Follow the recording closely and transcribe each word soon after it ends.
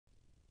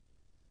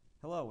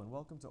Hello and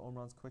welcome to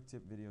Omron's Quick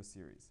Tip video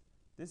series.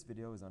 This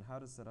video is on how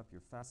to set up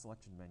your Fast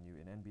Selection menu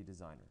in NB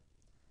Designer.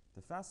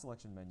 The Fast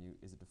Selection menu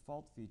is a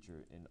default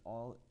feature in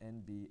all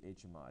NB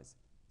HMIs,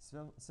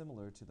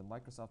 similar to the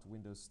Microsoft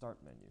Windows Start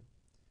menu.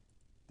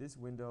 This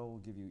window will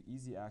give you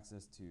easy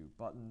access to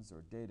buttons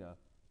or data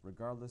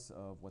regardless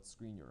of what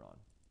screen you're on.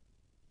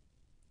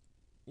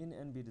 In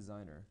NB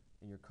Designer,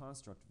 in your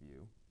construct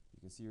view, you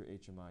can see your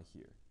HMI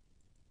here.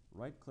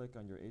 Right-click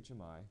on your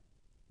HMI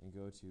and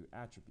go to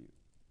Attribute.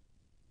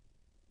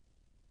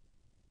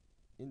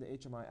 In the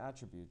HMI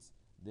attributes,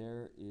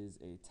 there is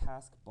a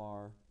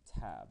taskbar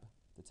tab.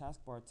 The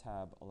taskbar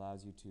tab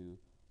allows you to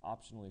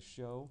optionally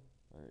show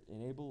or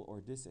enable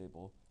or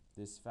disable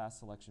this fast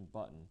selection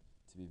button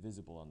to be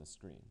visible on the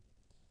screen.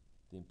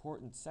 The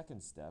important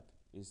second step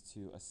is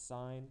to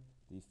assign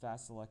the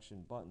fast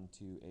selection button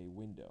to a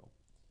window.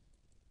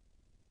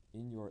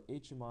 In your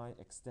HMI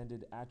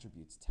extended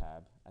attributes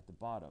tab at the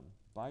bottom,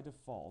 by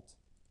default,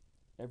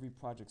 every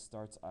project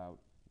starts out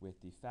with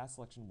the fast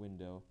selection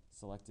window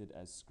selected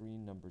as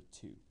screen number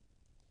 2.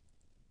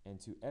 And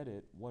to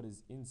edit what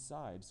is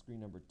inside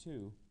screen number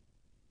 2,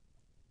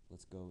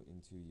 let's go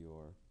into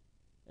your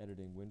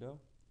editing window.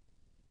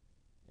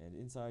 And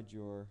inside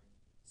your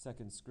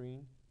second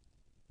screen,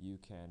 you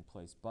can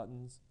place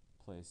buttons,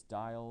 place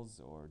dials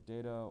or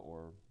data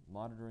or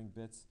monitoring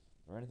bits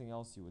or anything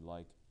else you would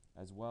like,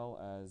 as well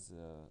as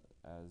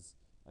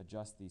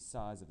adjust the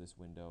size of this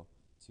window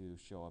to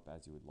show up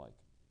as you would like.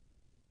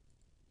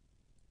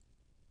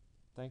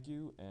 Thank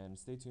you, and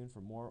stay tuned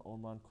for more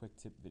Omron Quick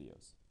Tip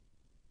videos.